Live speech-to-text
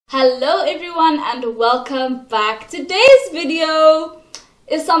Hello everyone and welcome back. Today's video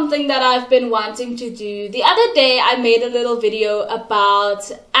is something that I've been wanting to do. The other day I made a little video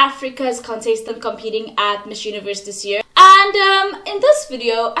about Africa's contestant competing at Miss Universe this year. And in this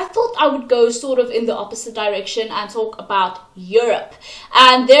video I thought I would go sort of in the opposite direction and talk about Europe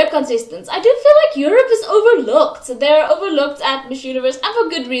and their contestants. I do feel like Europe is overlooked. They're overlooked at Miss Universe and for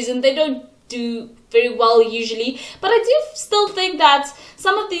good reason. They don't do very well usually, but I do still think that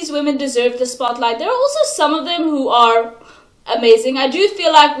some of these women deserve the spotlight. There are also some of them who are amazing. I do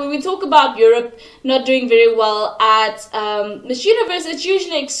feel like when we talk about Europe not doing very well at Miss Universe, it's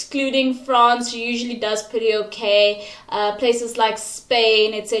usually excluding France, who usually does pretty okay, places like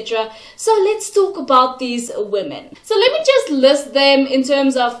Spain, etc. So let's talk about these women. So let me just list them in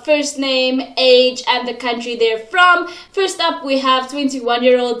terms of first name, age, and the country they're from. First up, we have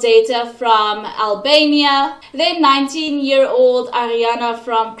 21-year-old Deta from Albania, then 19-year-old Arijana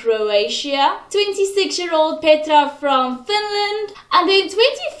from Croatia, 26-year-old Petra from Finland, and then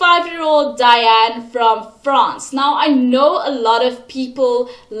 25-year-old Diane from France. Now, I know a lot of people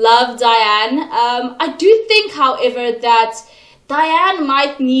love Diane. I do think, however, that Diane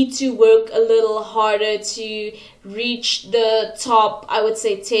might need to work a little harder to reach the top, I would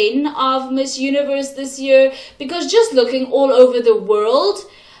say, 10 of Miss Universe this year, because just looking all over the world,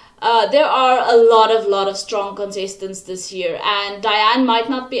 there are a lot of strong contestants this year, and Diane might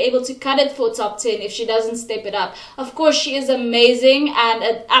not be able to cut it for top 10 if she doesn't step it up. Of course, she is amazing and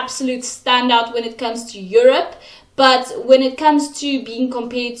an absolute standout when it comes to Europe, but when it comes to being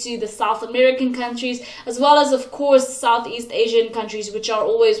compared to the South American countries, as well as, of course, Southeast Asian countries, which are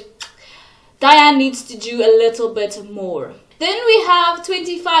always... Diane needs to do a little bit more. Then we have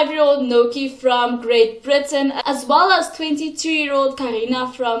 25-year-old Noky from Great Britain, as well as 22-year-old Korina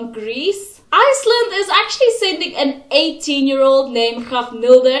from Greece. Iceland is actually sending an 18-year-old named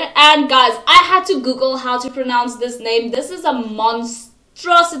Hrafnhildur. And guys, I had to Google how to pronounce this name. This is a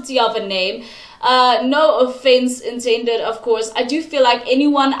monstrosity of a name. No offense intended, of course. I do feel like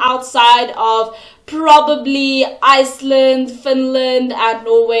anyone outside of probably Iceland, Finland, and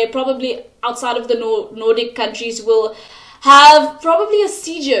Norway, probably outside of the Nordic countries, will have probably a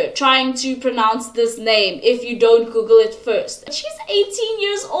seizure trying to pronounce this name if you don't Google it first. She's 18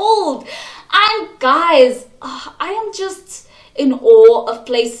 years old. And guys, I am just in awe of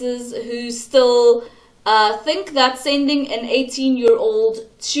places who still think that sending an 18-year-old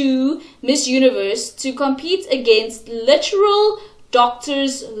to Miss Universe to compete against literal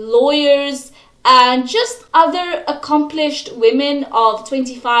doctors, lawyers, and just other accomplished women of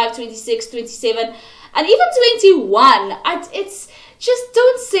 25, 26, 27, and even 21, it's just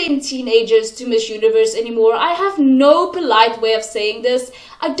don't send teenagers to Miss Universe anymore. I have no polite way of saying this.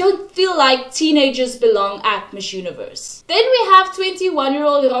 I don't feel like teenagers belong at Miss Universe. Then we have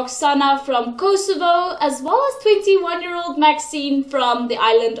 21-year-old Roksana from Kosovo, as well as 21-year-old Maxine from the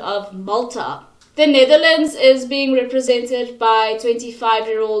island of Malta. The Netherlands is being represented by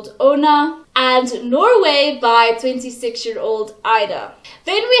 25-year-old Ona, and Norway by 26-year-old Ida.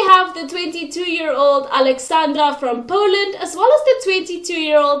 Then we have the 22-year-old Alexandra from Poland, as well as the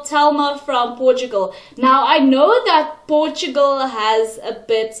 22-year-old Telma from Portugal. Now, I know that Portugal has a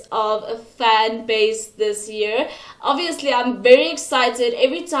bit of a fan base this year. Obviously, I'm very excited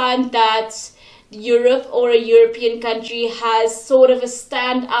every time that Europe or a European country has sort of a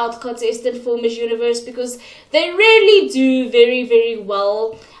standout contestant for Miss Universe, because they rarely do very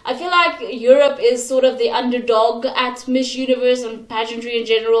well. I feel like Europe is sort of the underdog at Miss Universe and pageantry in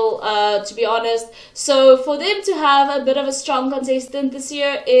general, to be honest. So for them to have a bit of a strong contestant this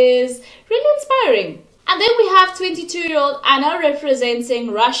year is really inspiring. And then we have 22-year-old Anna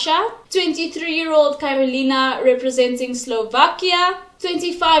representing Russia, 23-year-old Carolina representing Slovakia,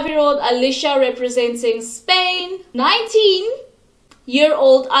 25-year-old Alicia representing Spain,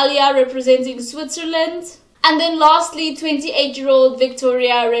 19-year-old Alia representing Switzerland, and then lastly 28-year-old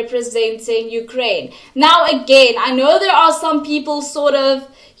Victoria representing Ukraine. Now again, I know there are some people sort of,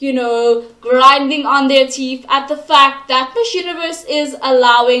 you know, grinding on their teeth at the fact that Miss Universe is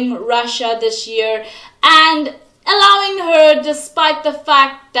allowing Russia this year, and allowing her despite the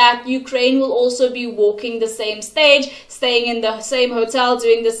fact that Ukraine will also be walking the same stage, staying in the same hotel,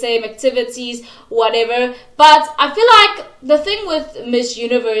 doing the same activities, whatever. But I feel like the thing with Miss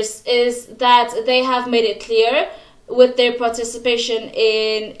Universe is that they have made it clear with their participation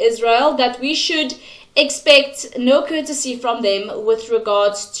in Israel that we should expect no courtesy from them with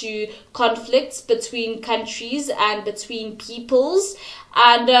regards to conflicts between countries and between peoples.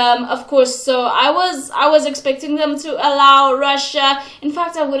 And of course, so I was expecting them to allow Russia. In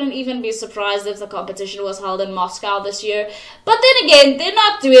fact, I wouldn't even be surprised if the competition was held in Moscow this year. But then again, they're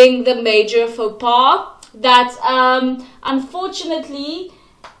not doing the major faux pas that unfortunately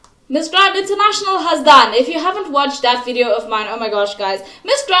Miss Grand International has done. If you haven't watched that video of mine, oh my gosh, guys.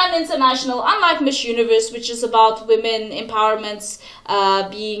 Miss Grand International, unlike Miss Universe, which is about women empowerment,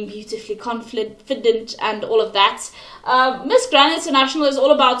 being beautifully confident and all of that, Miss Grand International is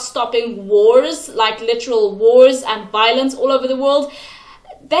all about stopping wars, like literal wars and violence all over the world.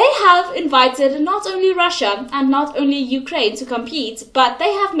 They have invited not only Russia and not only Ukraine to compete, but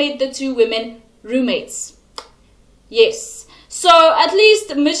they have made the two women roommates. Yes. So at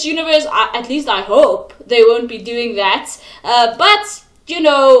least Miss Universe, at least I hope they won't be doing that. But you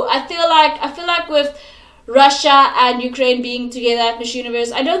know, I feel like with Russia and Ukraine being together at Miss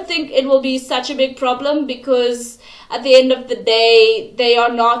Universe, I don't think it will be such a big problem, because at the end of the day, they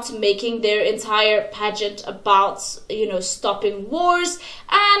are not making their entire pageant about, you know, stopping wars.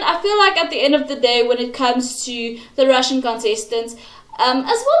 And I feel like at the end of the day, when it comes to the Russian contestants, as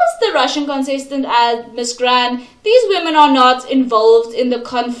well as the Russian contestant at Miss Grand, these women are not involved in the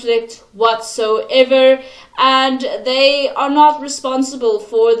conflict whatsoever, and they are not responsible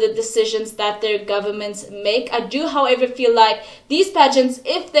for the decisions that their governments make. I do, however, feel like these pageants,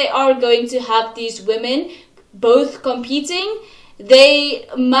 if they are going to have these women both competing, they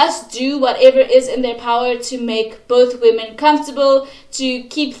must do whatever is in their power to make both women comfortable, to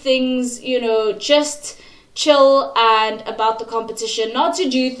keep things, you know, just chill and about the competition, not to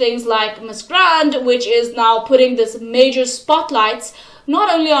do things like Miss Grand, which is now putting this major spotlight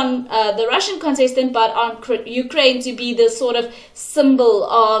not only on the Russian contestant but on Ukraine, to be this sort of symbol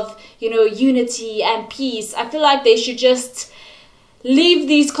of, you know, unity and peace. I feel like they should just leave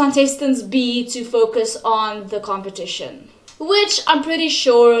these contestants be to focus on the competition, which I'm pretty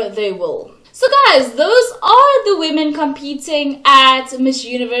sure they will. So guys, those are the women competing at Miss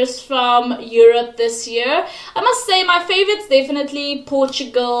Universe from Europe this year. I must say my favorites definitely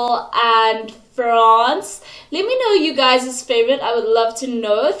Portugal and France. Let me know you guys' favorite. I would love to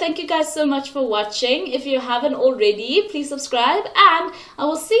know. Thank you guys so much for watching. If you haven't already, please subscribe, and I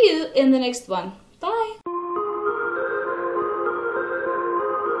will see you in the next one. Bye.